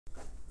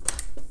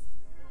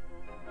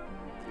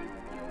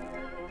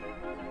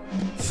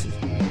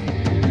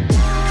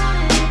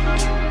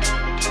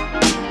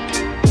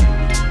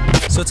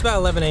So it's about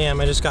 11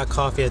 a.m. I just got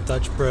coffee at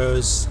Dutch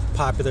Bros,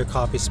 popular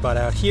coffee spot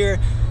out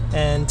here.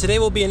 And today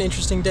will be an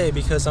interesting day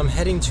because I'm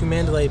heading to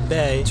Mandalay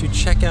Bay to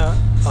check out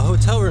a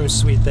hotel room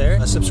suite there.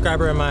 A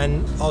subscriber of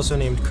mine, also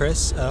named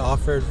Chris,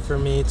 offered for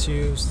me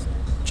to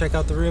check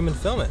out the room and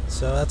film it.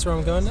 So that's where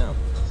I'm going now.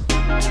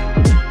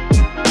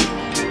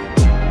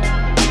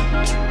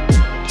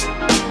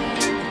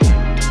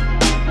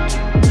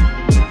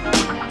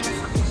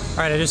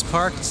 Alright, I just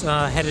parked,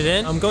 headed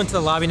in. I'm going to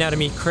the lobby now to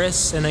meet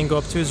Chris and then go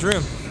up to his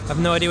room. I have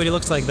no idea what he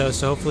looks like though,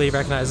 so hopefully he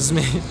recognizes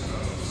me.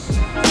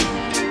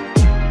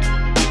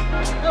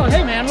 Oh,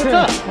 hey man, what's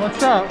up?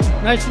 What's up?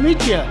 Nice to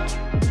meet you.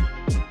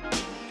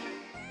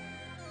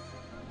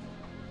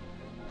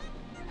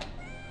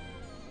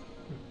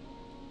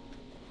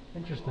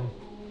 Interesting.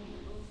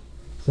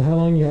 So how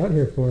long are you out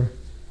here for?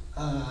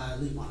 I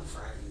leave on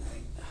Friday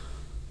night.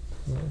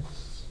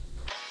 Nice.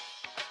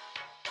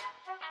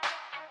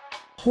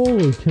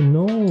 Holy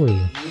cannoli.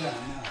 Yeah, I know.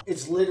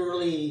 It's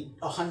literally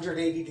a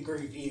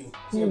 180-degree view.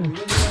 So you have a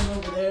living room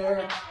over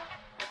there,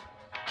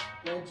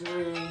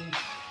 bedroom.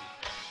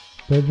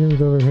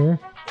 Bedroom's over here?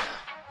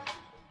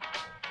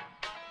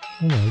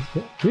 Oh my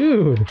god.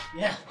 Dude!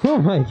 Yeah. Oh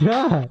my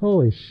god!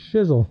 Holy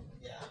shizzle.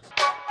 Yeah.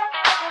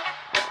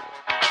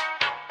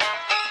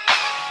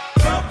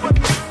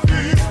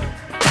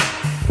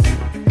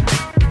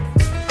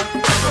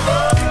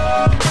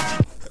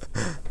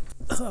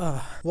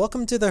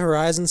 Welcome to the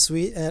Horizon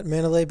Suite at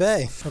Mandalay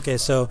Bay. Okay,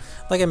 so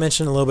like I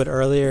mentioned a little bit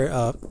earlier,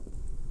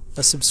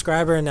 a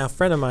subscriber and now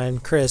friend of mine,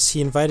 Chris,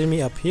 he invited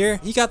me up here.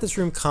 He got this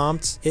room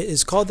comped. It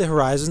is called the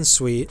Horizon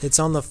Suite. It's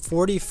on the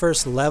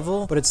 41st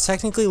level, but it's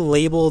technically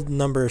labeled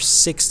number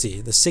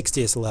 60, the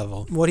 60th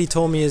level. What he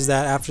told me is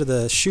that after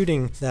the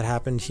shooting that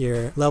happened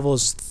here,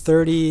 levels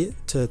 30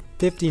 to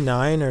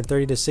 59 or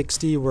 30 to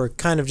 60 were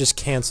kind of just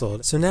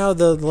canceled. So now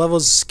the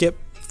levels skip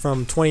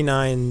from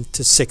 29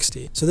 to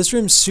 60. So this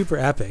room's super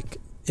epic.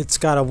 It's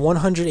got a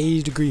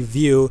 180-degree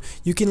view.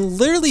 You can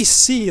literally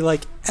see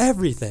like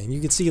everything.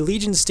 You can see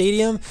Legion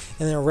Stadium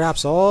and then it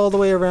wraps all the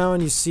way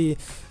around. You see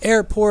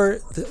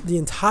airport, the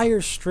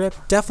entire strip.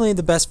 Definitely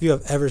the best view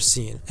I've ever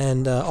seen.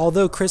 And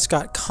although Chris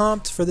got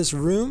comped for this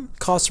room, it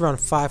costs around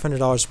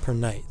 $500 per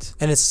night.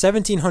 And it's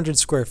 1,700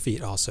 square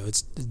feet also.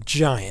 It's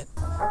giant.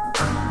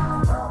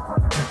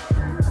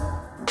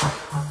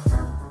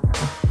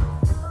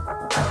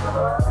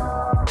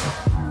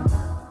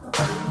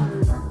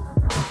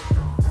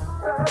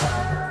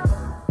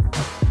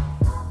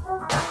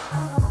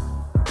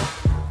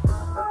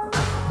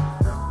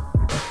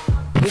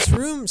 This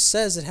room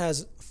says it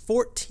has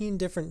 14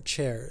 different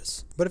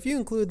chairs, but if you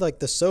include like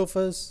the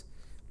sofas,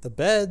 the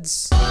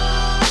beds. Just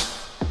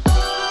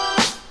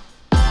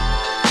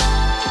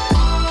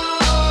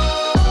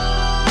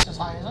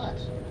high as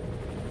ice.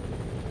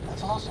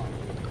 That's awesome.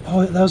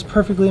 Oh, that was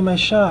perfectly in my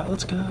shot.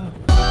 Let's go.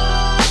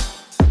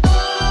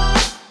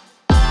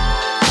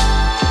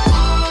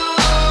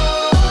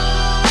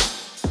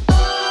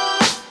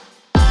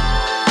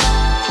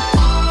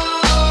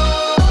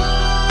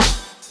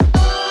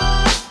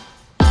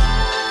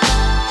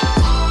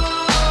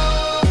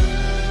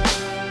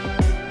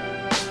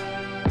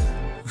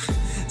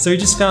 So we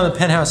just found the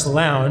Penthouse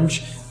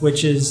Lounge,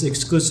 which is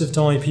exclusive to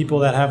only people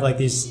that have like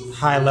these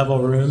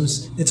high-level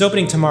rooms. It's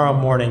opening tomorrow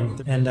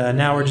morning, and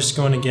now we're just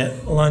going to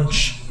get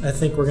lunch. I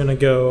think we're gonna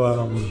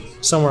go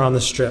somewhere on the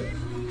strip.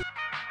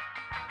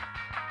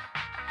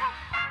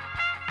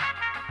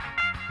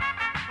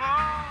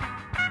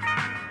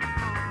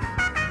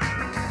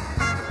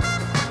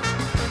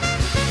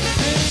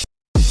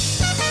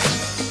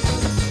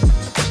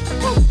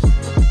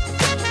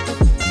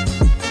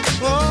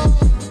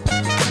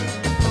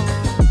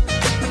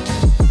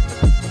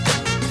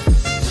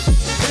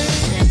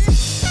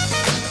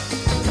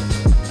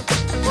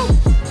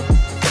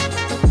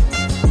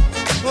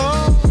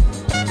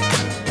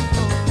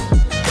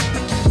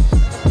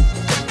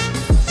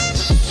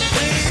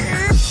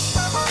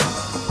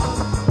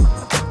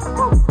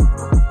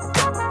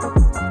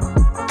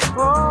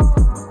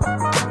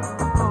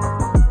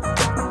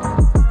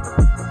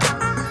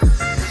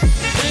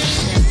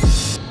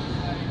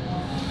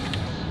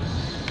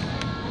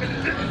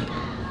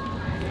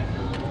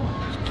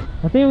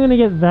 I think I'm gonna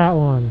get that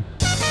one.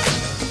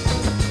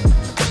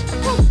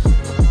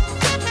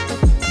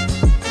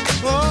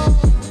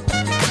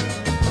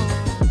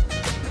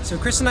 So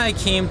Chris and I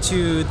came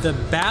to the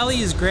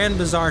Bally's Grand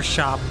Bazaar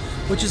shop,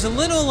 which is a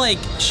little like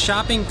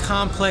shopping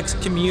complex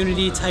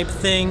community type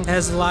thing. It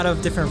has a lot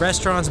of different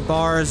restaurants,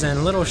 bars,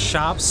 and little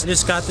shops. I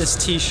just got this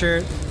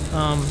t-shirt,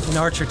 an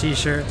Archer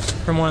t-shirt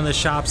from one of the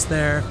shops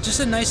there.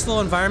 Just a nice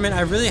little environment.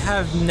 I really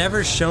have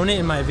never shown it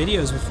in my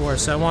videos before,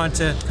 so I wanted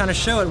to kind of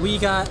show it. We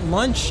got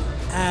lunch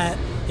at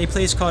a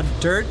place called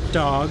Dirt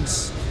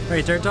Dogs.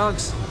 Right, Dirt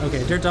Dogs?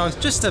 Okay, Dirt Dogs,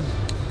 just a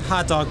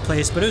hot dog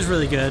place, but it was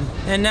really good.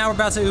 And now we're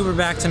about to Uber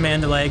back to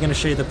Mandalay. I'm gonna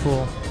show you the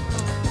pool.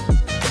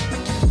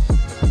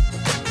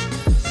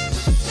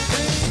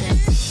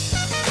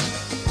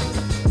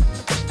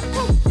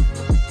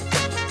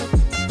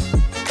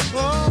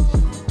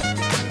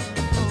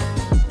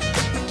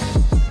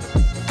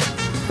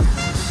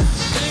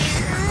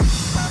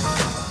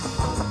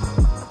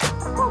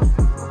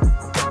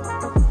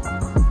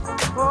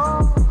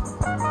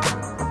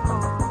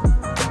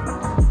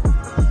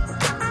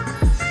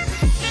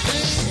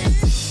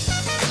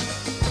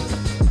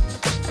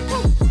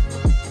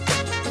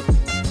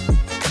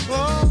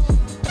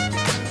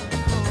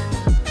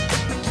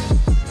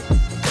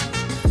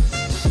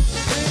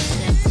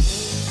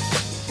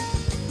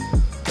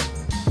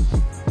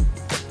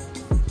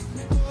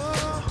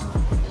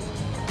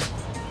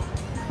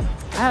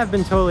 have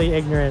been totally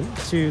ignorant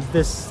to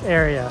this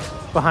area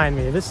behind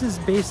me. This is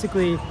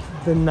basically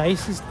the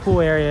nicest pool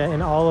area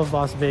in all of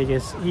Las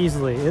Vegas,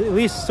 easily, at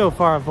least so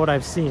far of what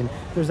I've seen.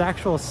 There's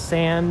actual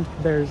sand,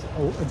 there's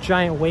a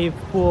giant wave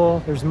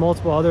pool, there's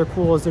multiple other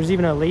pools, there's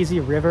even a lazy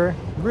river.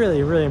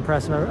 Really, really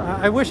impressive.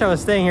 I wish I was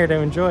staying here to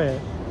enjoy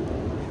it.